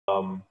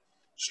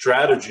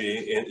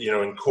strategy in,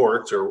 in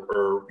court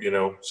or,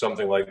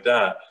 something like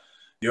that,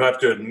 you have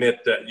to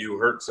admit that you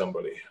hurt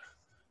somebody.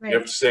 Right. You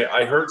have to say,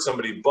 I hurt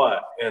somebody,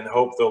 but, and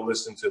hope they'll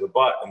listen to the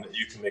but, and that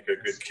you can make a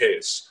good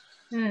case.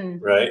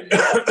 Right?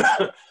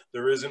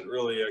 There isn't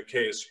really a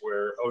case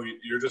where, oh,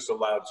 you're just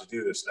allowed to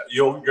do this now.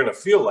 You're going to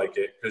feel like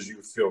it because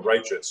you feel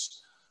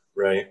righteous,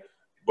 right?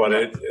 But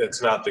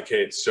it's not the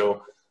case.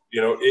 So,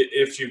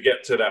 if you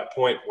get to that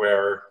point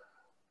where,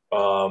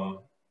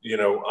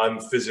 I'm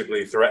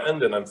physically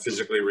threatened and I'm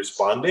physically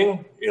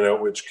responding,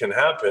 which can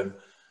happen,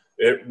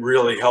 it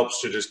really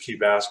helps to just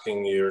keep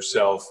asking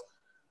yourself,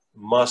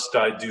 must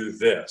I do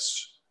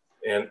this?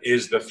 And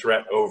is the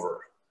threat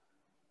over?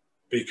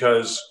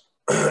 Because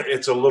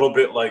it's a little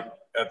bit like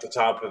at the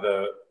top of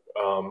the,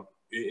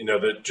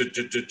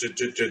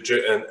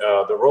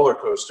 the roller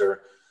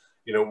coaster,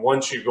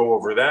 once you go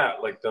over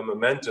that, like the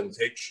momentum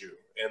takes you,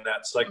 and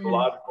that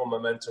psychological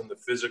momentum, the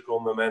physical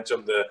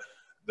momentum,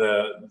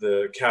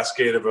 the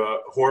cascade of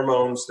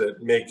hormones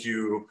that make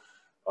you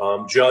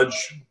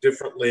judge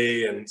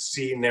differently and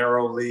see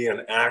narrowly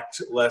and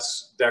act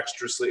less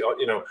dexterously,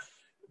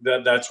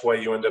 that's why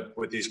you end up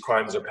with these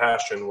crimes of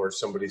passion where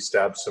somebody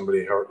stabs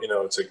somebody,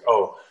 it's like,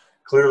 oh,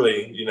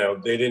 clearly,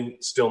 they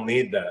didn't still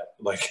need that.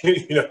 Like,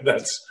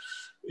 that's,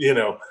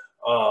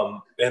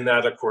 and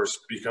that of course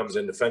becomes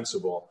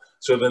indefensible.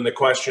 So then the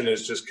question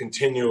is just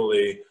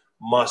continually,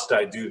 must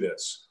I do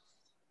this?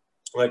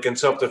 Like in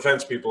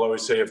self-defense, people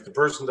always say, if the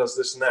person does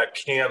this and that,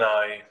 can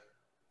I,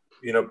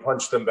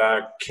 punch them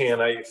back?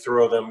 Can I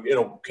throw them,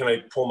 can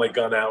I pull my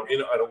gun out?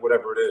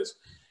 Whatever it is.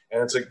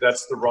 And it's like,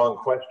 that's the wrong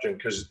question,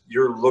 because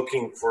you're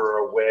looking for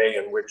a way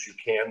in which you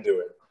can do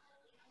it.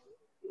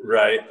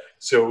 Right.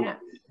 So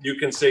you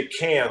can say,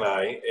 can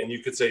I, and you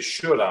could say,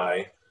 should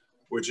I,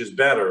 which is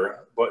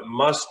better, but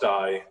must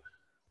I,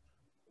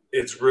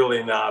 it's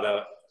really not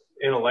a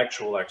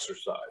intellectual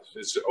exercise.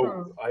 It's,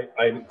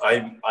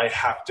 I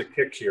have to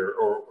kick here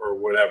or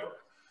whatever.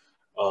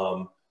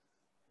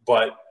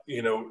 But,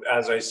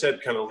 as I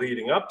said, kind of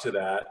leading up to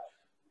that,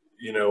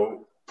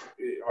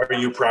 are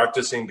you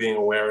practicing being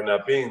aware and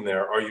not being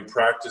there? Are you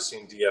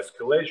practicing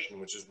de-escalation,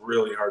 which is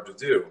really hard to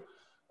do?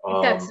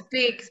 That's a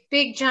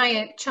big,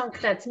 giant chunk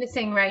that's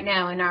missing right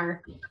now in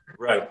our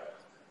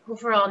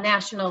overall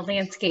national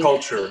landscape.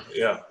 Culture,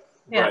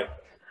 right.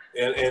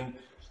 And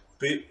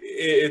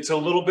it's a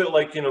little bit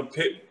like,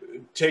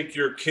 take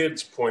your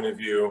kid's point of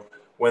view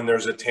when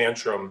there's a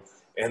tantrum,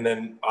 and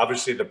then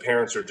obviously the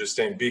parents are just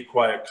saying, be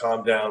quiet,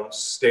 calm down,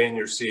 stay in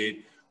your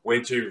seat,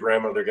 wait till your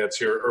grandmother gets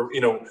here, or,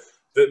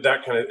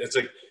 that kind of, it's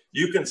like,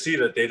 you can see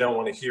that they don't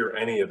want to hear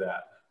any of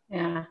that.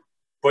 Yeah.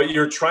 But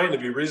you're trying to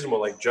be reasonable,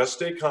 like just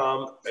stay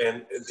calm,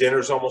 and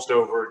dinner's almost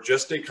over.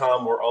 Just stay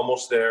calm, we're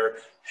almost there.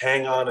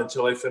 Hang on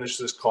until I finish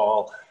this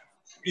call.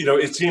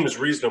 It seems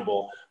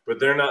reasonable, but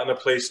they're not in a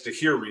place to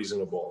hear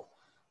reasonable,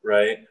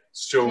 right?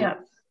 So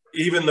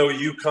even though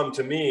you come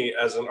to me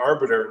as an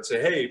arbiter and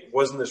say, hey,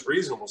 wasn't this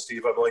reasonable,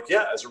 Steve? I'm like,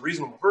 yeah, as a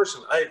reasonable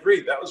person, I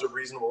agree. That was a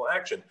reasonable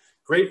action.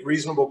 Great,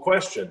 reasonable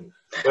question.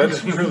 But that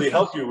doesn't really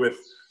help you with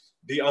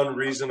the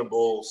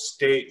unreasonable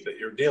state that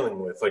you're dealing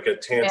with, like a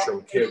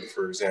tantrum kid,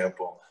 for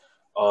example.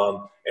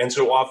 And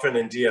so often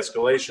in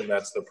de-escalation,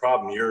 that's the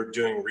problem. You're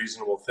doing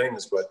reasonable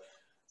things, but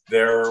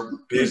they're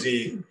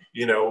busy,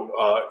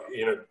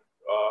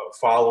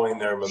 following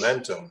their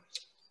momentum.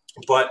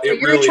 But it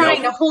you're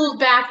trying to hold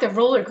back the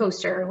roller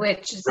coaster,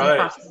 which is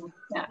impossible.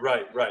 Yeah.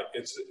 Right.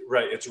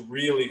 It's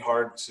really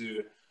hard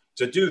to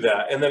do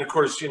that. And then of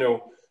course,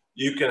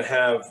 you can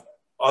have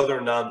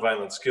other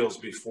nonviolent skills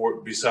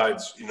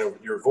besides,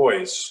 your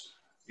voice,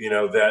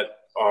 that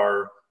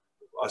are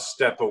a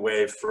step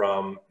away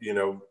from,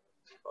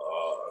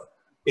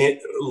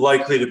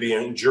 likely to be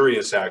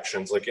injurious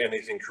actions, like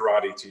anything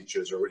karate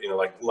teaches, or,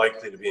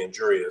 likely to be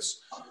injurious.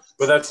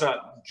 But that's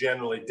not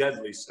generally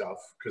deadly stuff,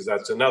 because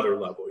that's another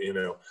level,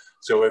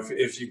 So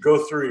if you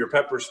go through your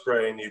pepper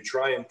spray and you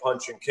try and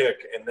punch and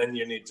kick, and then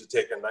you need to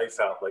take a knife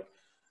out, like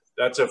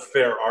that's a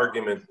fair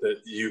argument that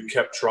you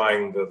kept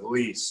trying the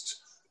least,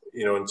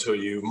 until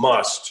you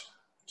must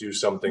do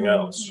something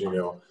else,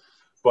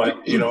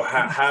 But,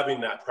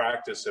 having that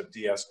practice of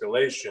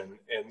de-escalation,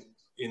 and,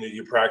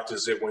 you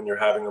practice it when you're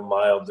having a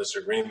mild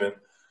disagreement,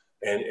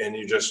 and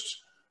you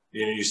just,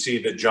 you see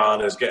that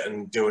John is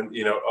doing,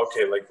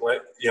 okay, like,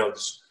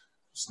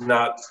 it's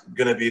not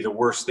going to be the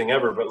worst thing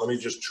ever, but let me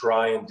just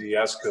try and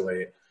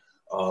de-escalate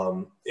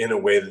in a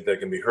way that they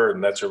can be heard.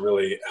 And that's a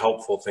really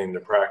helpful thing to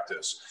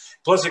practice.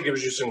 Plus, it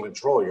gives you some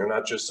control. You're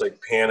not just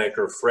like panic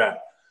or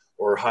fret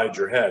or hide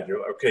your head. You're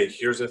like, okay,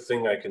 here's a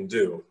thing I can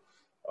do.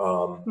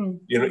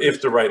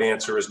 If the right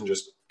answer isn't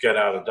just get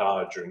out of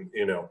Dodge, or,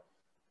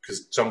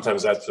 because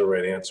sometimes that's the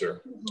right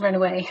answer. Run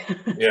away.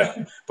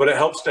 Yeah. But it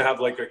helps to have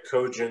like a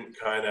cogent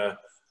kind of,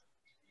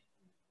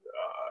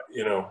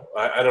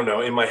 I don't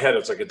know, in my head,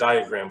 it's like a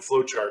diagram,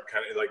 flow chart,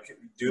 kind of like,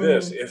 do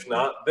this, if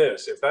not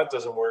this, if that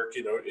doesn't work,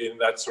 in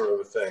that sort of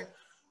a thing.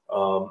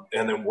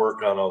 And then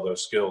work on all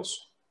those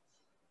skills.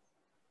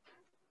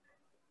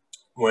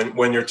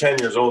 When you're 10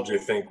 years old, you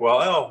think,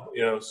 well,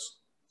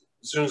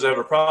 as soon as I have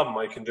a problem,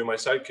 I can do my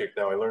sidekick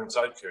now. I learned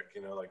sidekick,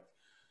 you know, like,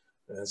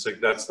 and it's like,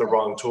 that's the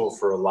wrong tool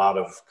for a lot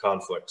of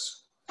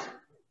conflicts.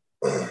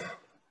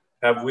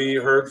 Have we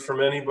heard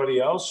from anybody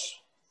else?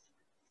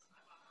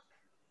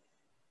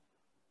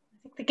 I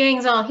think the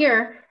gang's all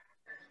here.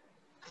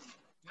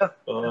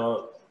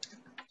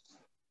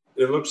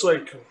 It looks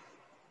like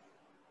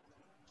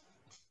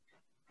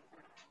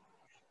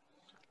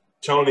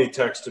Tony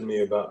texted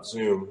me about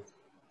Zoom.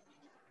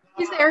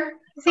 He's there.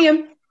 I see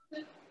him.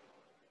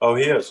 Oh,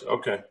 he is.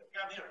 Okay.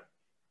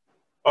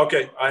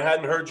 Okay. I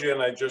hadn't heard you, and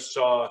I just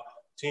saw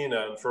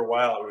Tina, and for a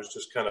while it was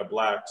just kind of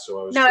black. So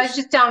I was. No, I was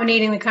just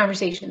dominating the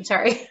conversation.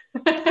 Sorry.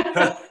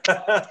 I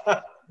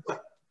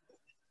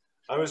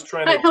was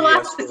trying to. I have a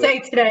lot to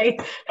say today.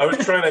 I was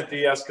trying to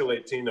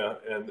de-escalate Tina,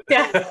 and.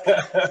 Yeah.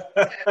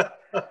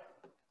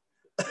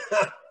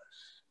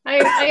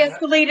 I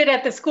escalated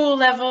at the school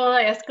level.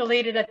 I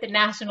escalated at the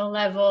national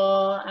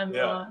level. I'm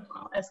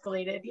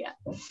escalated. Yeah.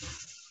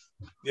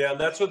 Yeah, and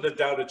that's what the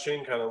Tao Te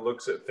Ching kind of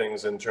looks at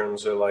things in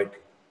terms of,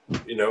 like,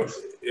 you know,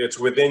 it's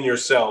within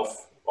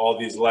yourself, all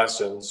these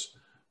lessons,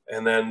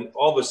 and then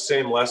all the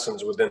same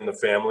lessons within the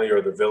family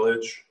or the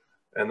village,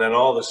 and then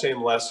all the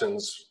same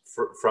lessons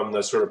from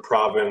the sort of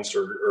province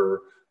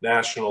or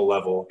national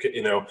level.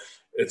 You know,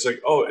 it's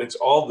like, oh, it's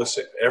all the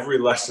same. Every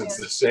lesson's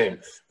the same,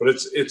 but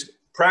it's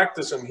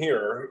practice them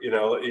here. You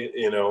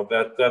know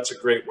that's a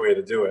great way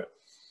to do it.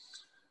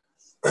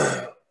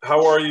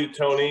 How are you,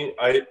 Tony?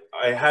 I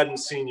hadn't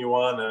seen you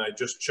on, and I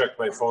just checked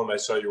my phone. I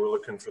saw you were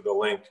looking for the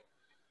link.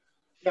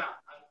 Yeah,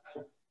 I'm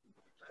not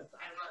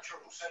sure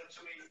who sent it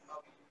to me.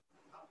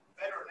 I'm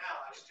better now.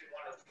 I just didn't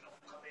want to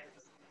come in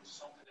with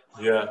something that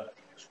might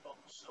be exposed.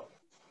 So.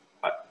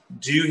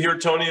 Do you hear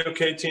Tony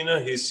okay, Tina?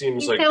 He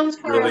seems like sounds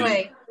far really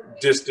away.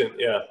 Distant,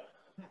 yeah.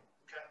 Okay.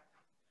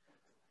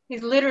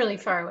 He's literally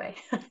far away.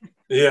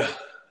 Yeah.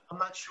 I'm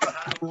not sure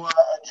how to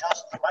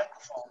adjust the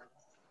microphone.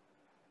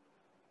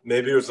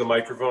 Maybe it was the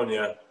microphone,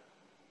 yeah.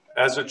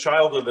 As a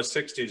child of the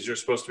 60s, you're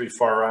supposed to be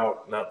far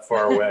out, not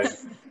far away.